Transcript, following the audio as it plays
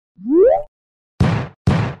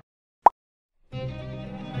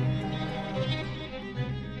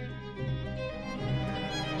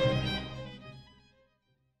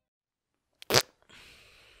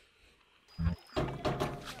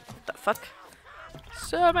fuck?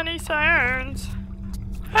 So many sirens.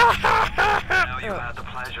 Now you've had the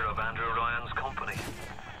pleasure of Andrew Ryan's company.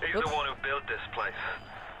 He's the one who built this place,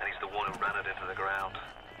 and he's the one who ran it into the ground.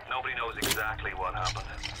 Nobody knows exactly what happened.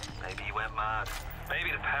 Maybe he went mad.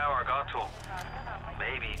 Maybe the power got to him.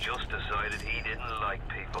 Maybe he just decided he didn't like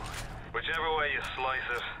people. Whichever way you slice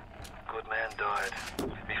it, good men died.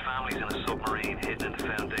 My family's in a submarine hidden in the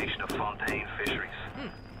foundation of Fontaine Fisheries.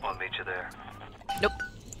 I'll meet you there. Nope.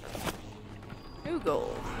 New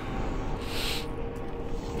goal.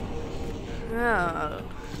 Oh.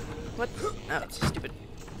 What? Oh, it's stupid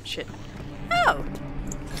shit. Oh!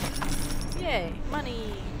 Yay,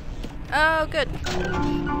 money. Oh, good.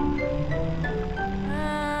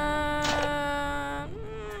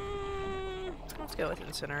 Let's go with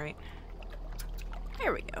incinerate.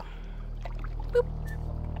 There we go. Boop.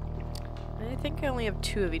 I think I only have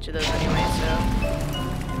 2 of each of those anyway, so.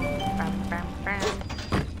 Bam, bam, bam.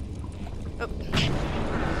 Oh.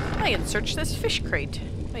 I can search this fish crate.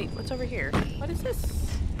 Wait, what's over here? What is this?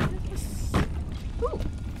 What is this? Ooh.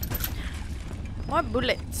 More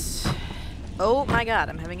bullets. Oh my god,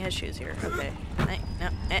 I'm having issues here. Okay. No.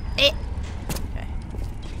 Okay.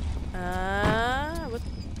 What?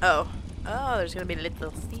 Oh. Oh, there's gonna be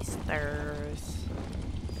little sisters.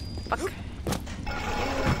 Fuck.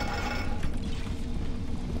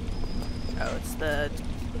 Oh, it's the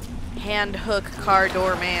hand hook car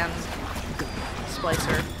door man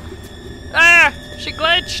splicer. Ah! She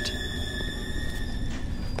glitched!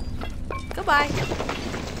 Goodbye.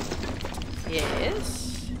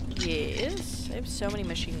 Yes. Yes. I have so many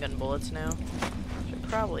machine gun bullets now. Should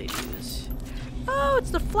probably use. Oh,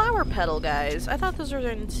 it's the flower petal guys. I thought those were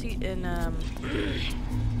in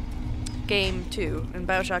game 2, in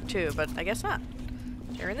Bioshock 2, but I guess not.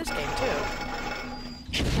 They're in this game too.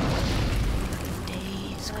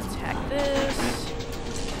 Let's hack this.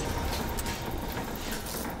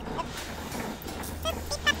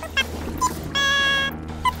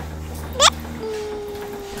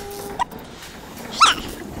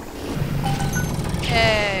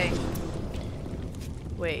 Hey.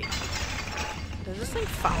 Wait. Is this thing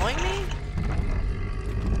following me?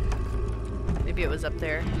 Maybe it was up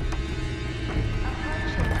there.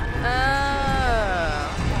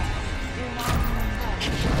 Oh.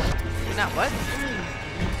 You're not what?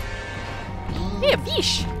 Hey, a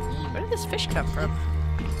fish! Where did this fish come from?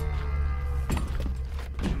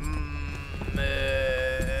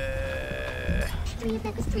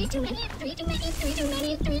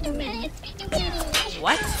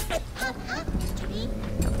 What?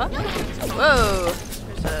 The fuck? Whoa!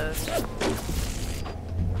 There's a...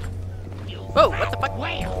 Whoa, what the fuck?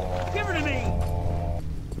 Give her to me!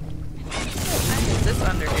 What is this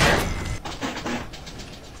under here?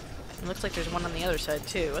 It looks like there's one on the other side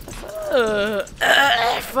too. What the fuck?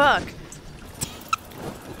 Fuck!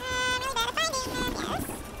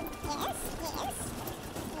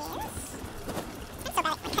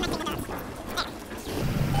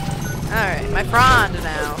 Alright, my frond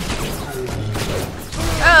now.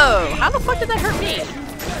 Oh, how the fuck did that hurt me?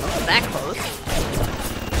 That close.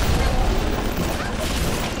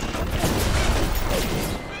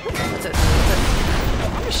 What's it?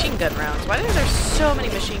 Machine gun rounds. Why are there so many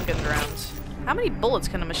machine gun rounds? How many bullets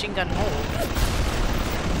can a machine gun hold?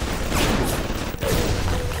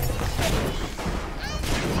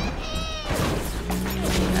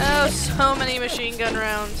 Oh, so many machine gun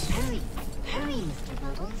rounds. Hurry, Mr.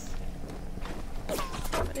 Bubbles.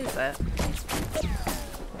 What is that?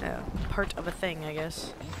 Oh, part of a thing, I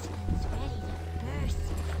guess.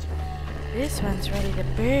 This one's ready to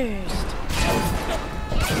burst.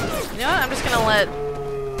 You know what? I'm just gonna let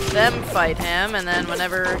them fight him, and then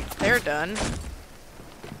whenever they're done...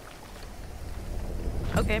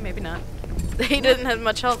 Okay, maybe not. They didn't have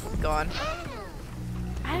much health gone.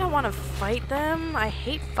 I don't want to fight them. I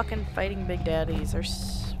hate fucking fighting big daddies. They're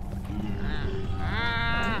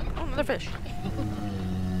oh, another fish.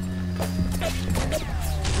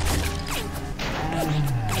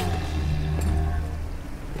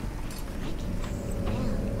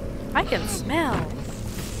 I can smell.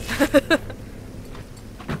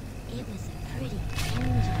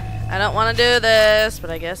 I don't want to do this, but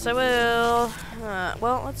I guess I will.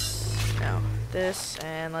 Well, let's... No. This,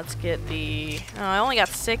 and let's get the... Oh, I only got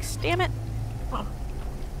 6. Damn it.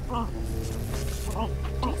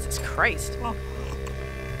 Jesus Christ.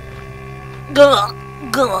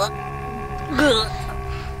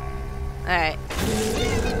 Alright.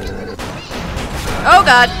 Oh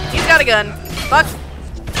god, he's got a gun. Fuck.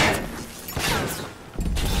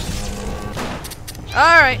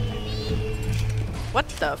 Alright. What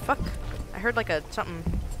the fuck? I heard like a something.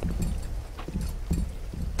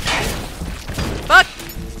 Fuck!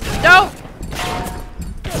 No!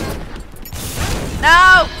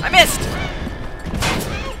 No! I missed!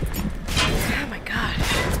 Oh my god.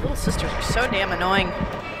 Little sisters are so damn annoying.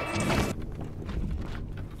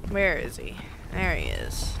 Where is he? There he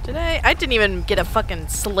is. I didn't even get a fucking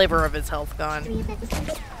sliver of his health gone.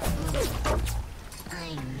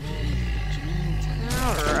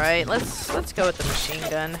 Alright, let's go with the machine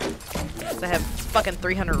gun. I have fucking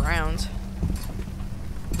 300 rounds.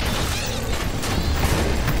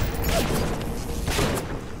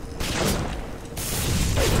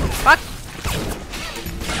 Fuck!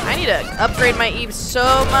 I need to upgrade my Eve so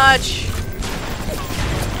much.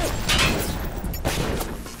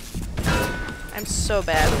 I'm so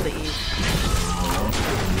bad with the Eve.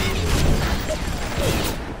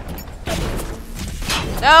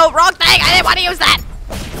 No, wrong thing! I didn't want to use that!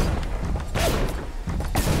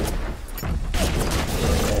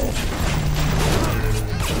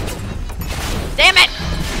 Damn it!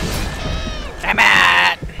 Damn it!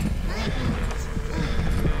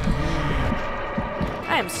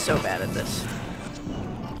 I am so bad at this.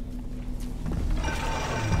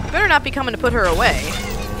 You better not be coming to put her away.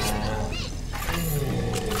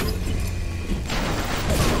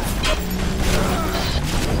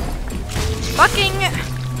 Fucking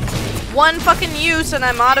one fucking use and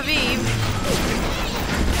I'm out of Eve.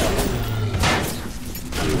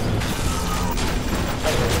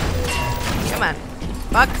 Come on.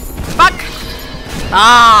 Fuck. Fuck!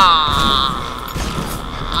 Ah!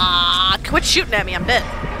 Quit shooting at me, I'm dead.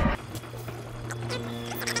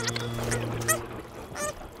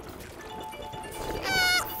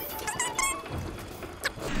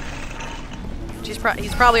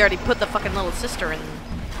 He's probably already put the fucking little sister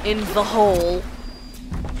in the hole.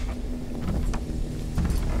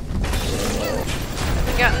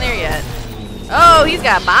 Haven't gotten there yet. Oh, he's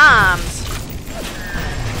got bombs.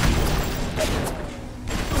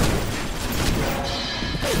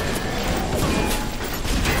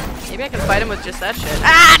 Maybe I can fight him with just that shit.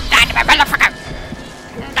 Ah! Motherfucker!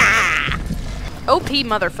 Ah! OP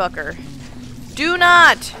motherfucker. Do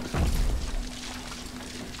not!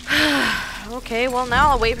 Okay, well now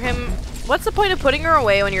I'll wait for him. What's the point of putting her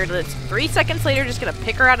away when you're 3 seconds later just gonna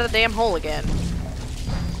pick her out of the damn hole again?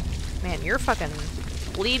 Man, you're fucking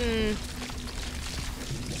bleeding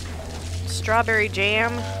strawberry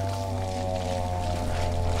jam.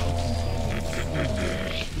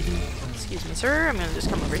 Excuse me, sir. I'm gonna just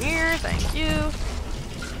come over here. Thank you.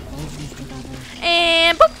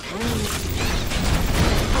 And boop!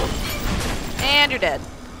 And you're dead.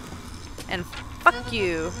 And fuck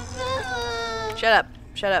you. Shut up.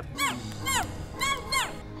 Shut up.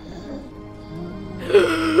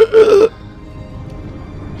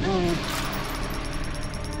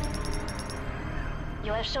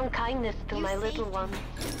 You have shown kindness to my little one,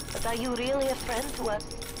 but are you really a friend to us?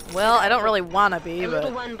 Well, I don't really want to be, The but...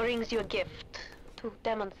 little one brings you a gift to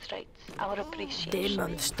demonstrate our appreciation.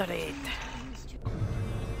 Demonstrate.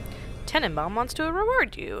 Tenenbaum wants to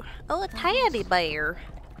reward you. Oh, a teddy bear.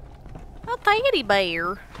 A teddy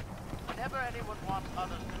bear. Whenever anyone wants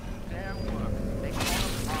others to do their work, they call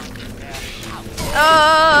upon their house.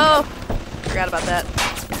 Oh! Forgot about that.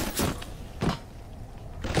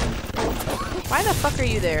 Why the fuck are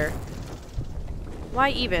you there? Why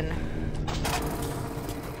even?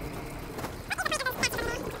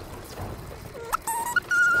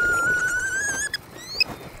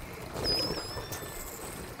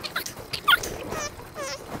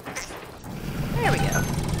 There we go.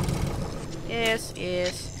 Yes,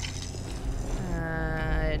 yes.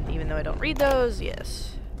 Even though I don't read those,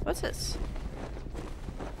 yes. What's this?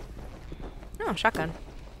 Oh, shotgun.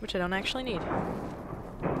 Which I don't actually need.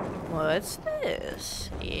 What's this?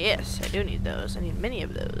 Yes, I do need those. I need many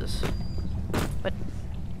of those. What?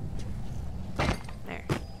 There.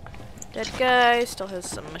 Dead guy still has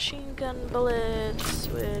some machine gun bullets,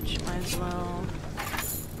 which might as well.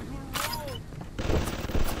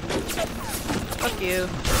 Fuck you.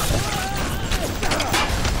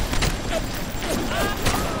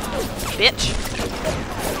 Bitch.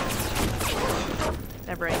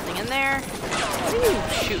 Never anything in there. What are you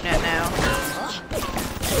shooting at now?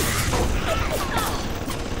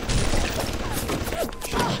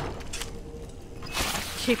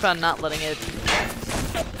 Keep on not letting it.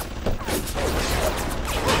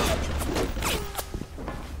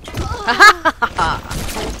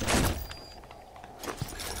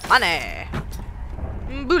 Money.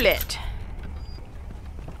 Bullet.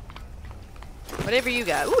 Whatever you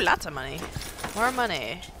got. Ooh, lots of money. More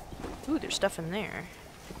money. Ooh, there's stuff in there.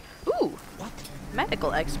 Ooh,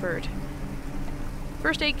 medical expert.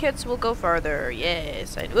 First aid kits will go farther.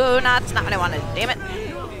 Yes, I do. Oh, no, that's not what I wanted. Damn it.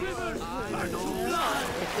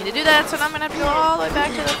 to do that, so now I'm gonna have to go all the way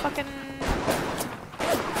back to the fucking...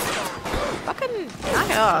 knock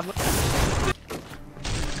it off.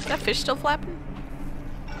 Is that fish still flapping?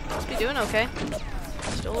 Must be doing okay.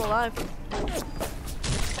 Still alive.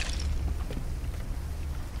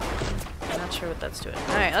 I'm not sure what that's doing.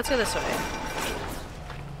 Alright, let's go this way.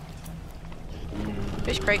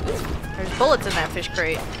 Fish crate. There's bullets in that fish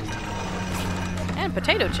crate. And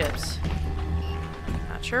potato chips.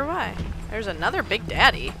 Not sure why. There's another Big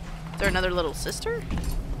Daddy. Is there another little sister?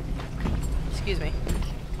 Excuse me.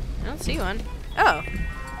 I don't see one. Oh.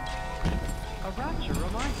 A rapture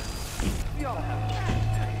reminder. We ought to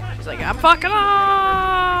have He's like, I'm fucking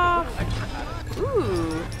off!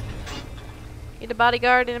 Ooh. Need a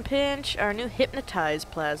bodyguard in a pinch. Our new hypnotize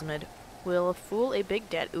plasmid will fool a Big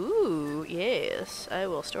Daddy. Ooh, yes. I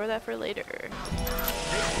will store that for later.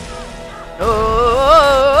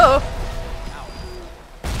 Oh!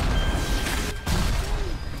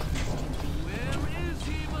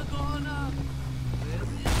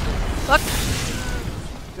 Fuck!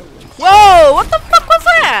 Whoa! What the fuck was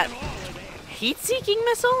that? Heat-seeking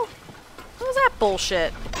missile? What was that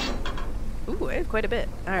bullshit? Ooh, I have quite a bit.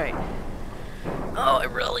 Alright. Oh, I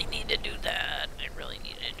really need to do that. I really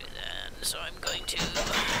need to do that. So I'm going to...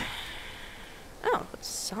 Oh, it's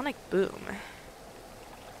Sonic Boom.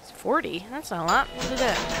 It's 40. That's not a lot. We'll do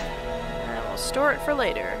that. And we'll store it for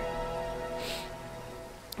later.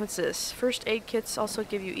 What's this? First aid kits also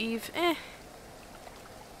give you Eve.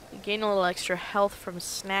 You gain a little extra health from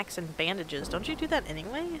snacks and bandages. Don't you do that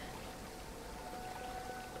anyway?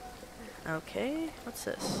 Okay, what's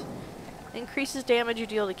this? Increases damage you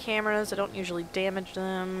deal to cameras. I don't usually damage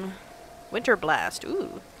them. Winter Blast.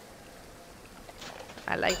 Ooh.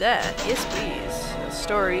 I like that. Yes, please. I'll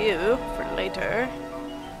store you for later.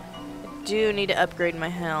 I do need to upgrade my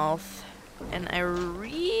health. And I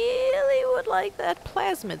really would like that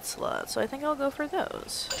plasmid slot, so I think I'll go for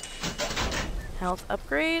those. Health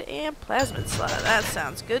upgrade and plasmid slot. That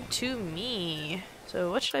sounds good to me.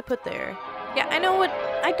 So what should I put there? Yeah, I know what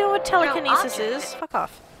telekinesis is. Fuck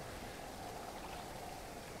off.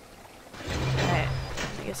 Alright.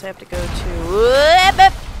 I guess I have to go to...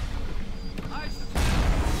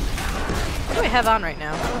 What do I have on right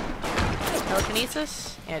now?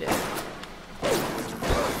 Telekinesis? Yeah, I do.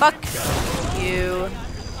 Fuck you.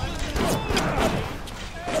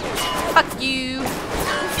 Fuck you.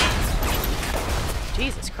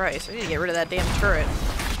 Jesus Christ, I need to get rid of that damn turret.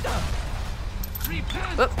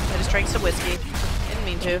 Whoop, I just drank some whiskey. Didn't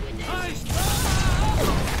mean to.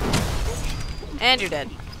 And you're dead.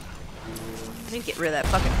 I need to get rid of that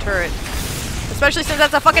fucking turret. Especially since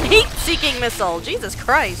that's a fucking heat-seeking missile. Jesus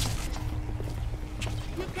Christ.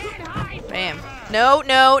 Bam. No,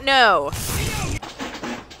 no, no.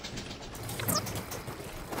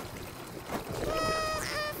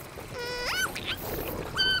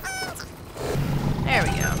 There we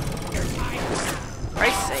go. For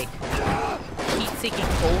Christ's sake. Heat-seeking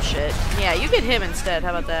bullshit. Yeah, you get him instead.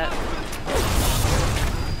 How about that?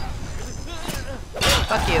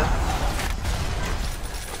 Fuck you.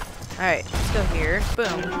 Alright, let's go here.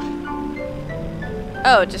 Boom.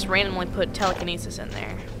 Oh, it just randomly put telekinesis in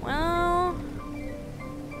there. Well...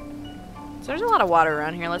 So there's a lot of water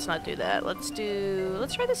around here. Let's not do that. Let's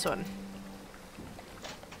try this one.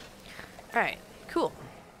 Alright, cool.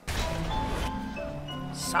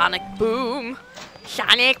 Sonic Boom!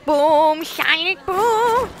 Sonic Boom! Sonic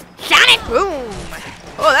Boom! Sonic Boom!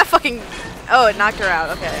 Oh, that fucking... Oh, it knocked her out.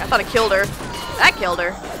 Okay, I thought it killed her. That killed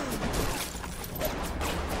her.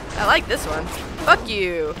 I like this one. Fuck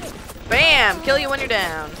you. Bam! Kill you when you're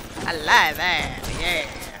down. I like that. Yeah.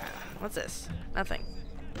 What's this? Nothing.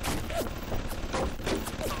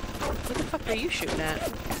 What the fuck are you shooting at?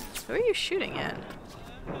 Who are you shooting at?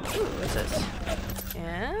 Ooh, what's this?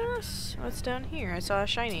 Yes? What's down here? I saw a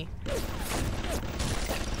shiny.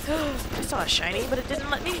 I saw a shiny, but it didn't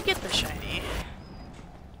let me get the shiny.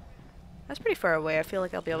 That's pretty far away. I feel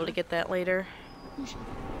like I'll be able to get that later.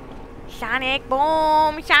 Sonic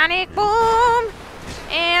Boom! Sonic Boom!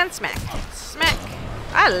 And smack. Smack.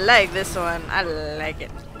 I like this one. I like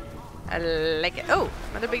it. I like it. Oh,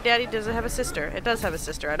 Mother Big Daddy, does it have a sister? It does have a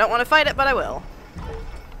sister. I don't want to fight it, but I will.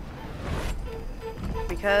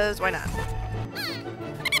 Because why not?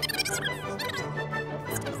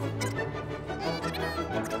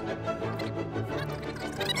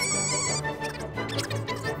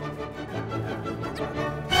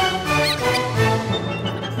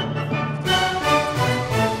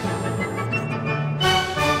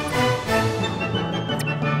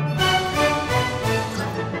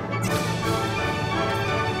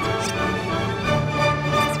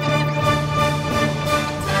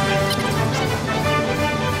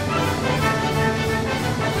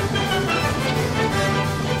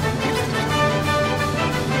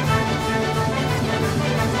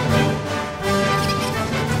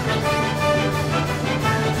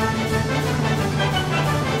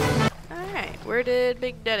 Where did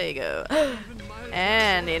Big Daddy go?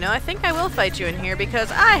 And, you know, I think I will fight you in here because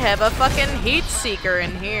I have a fucking heat seeker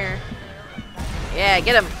in here. Yeah,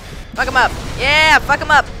 get him. Fuck him up. Yeah, fuck him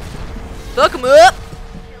up. Fuck him up.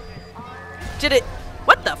 Did it?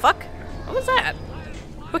 What the fuck? What was that?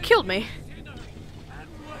 Who killed me?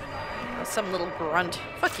 That was some little grunt.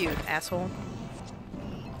 Fuck you, asshole.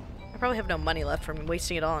 I probably have no money left from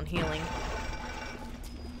wasting it all on healing.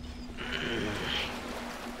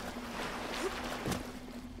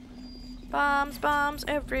 Bombs, bombs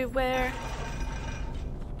everywhere.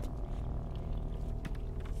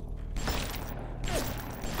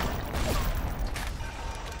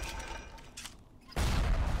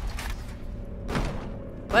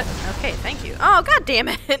 What? Okay, thank you. Oh, god damn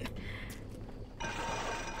it!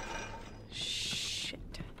 Shit.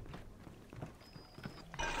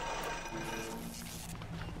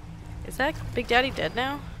 Is that Big Daddy dead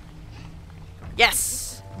now? Yes!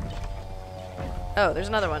 Oh, there's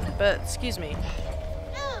another one, but excuse me.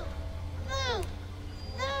 No! No!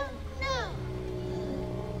 No! No!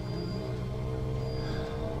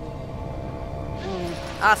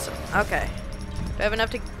 Awesome. Okay. Do I have enough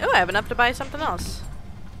to... Oh, I have enough to buy something else.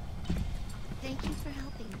 Thank you for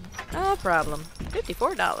helping me. No problem.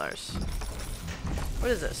 $54.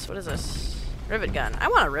 What is this? What is this? Rivet gun. I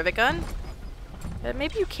want a rivet gun.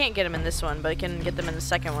 Maybe you can't get them in this one, but I can get them in the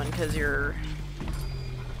second one because you're...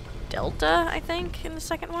 Delta, I think, in the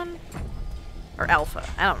second one? Or Alpha.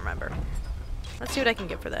 I don't remember. Let's see what I can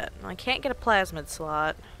get for that. I can't get a plasmid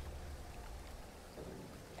slot.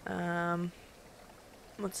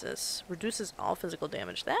 What's this? Reduces all physical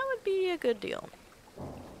damage. That would be a good deal.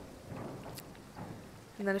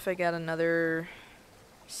 And then if I got another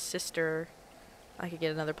sister, I could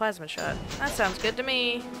get another plasma shot. That sounds good to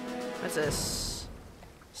me. What's this?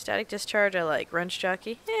 Static discharge, I like. Wrench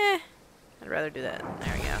jockey? Eh. I'd rather do that.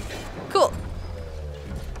 There we go. Cool.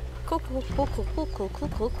 Cool, cool, cool, cool, cool, cool, cool,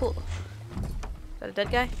 cool, cool. Is that a dead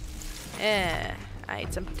guy? Yeah. I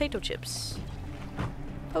ate some potato chips.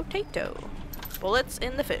 Potato. Bullets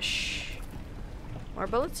in the fish. More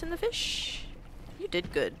bullets in the fish. You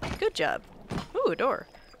did good. Good job. Ooh, a door.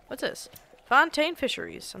 What's this? Fontaine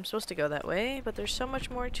Fisheries. I'm supposed to go that way, but there's so much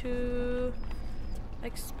more to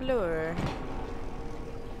explore.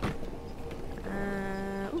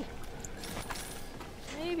 Ooh.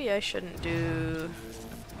 Maybe I shouldn't do...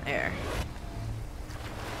 There.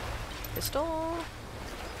 Pistol.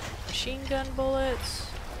 Machine gun bullets.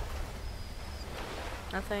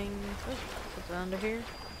 Nothing. Ooh, something under here.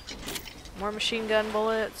 More machine gun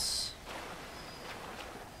bullets.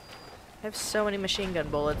 I have so many machine gun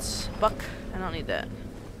bullets. Buck. I don't need that.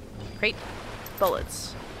 Crate.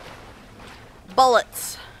 Bullets.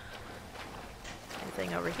 Bullets!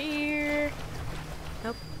 Anything over here?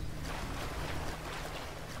 Nope.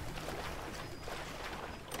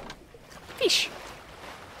 Fish!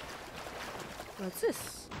 What's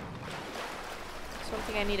this?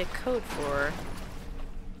 Something I need a code for.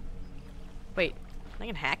 Wait, I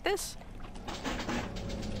can hack this?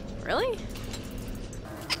 Really?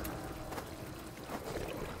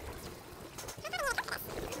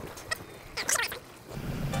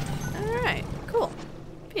 Alright, cool.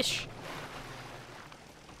 Fish.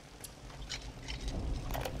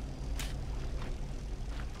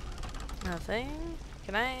 Nothing.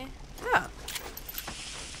 Can I? Oh.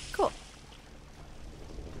 Cool.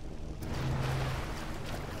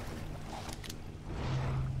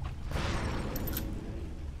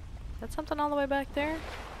 That's something all the way back there?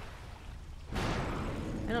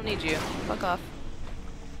 I don't need you. Fuck off.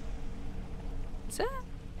 Is that?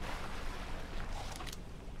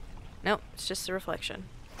 Nope, it's just a reflection.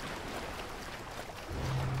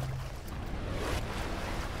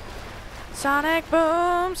 Sonic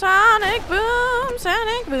boom, sonic boom,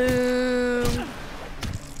 sonic boom.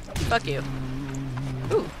 Fuck you.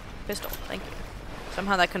 Ooh, pistol, thank you.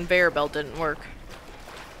 Somehow that conveyor belt didn't work.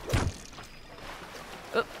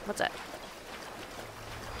 Oh, what's that?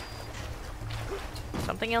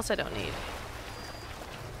 Something else I don't need.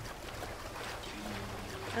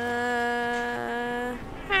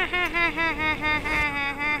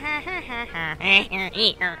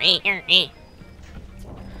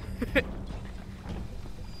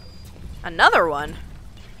 Another one?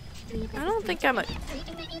 I don't think I'm a...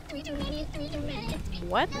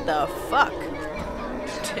 What the fuck?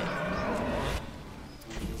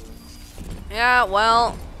 Yeah,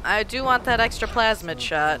 well, I do want that extra plasmid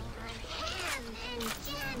shot.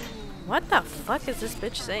 What the fuck is this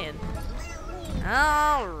bitch saying?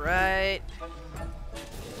 Alright.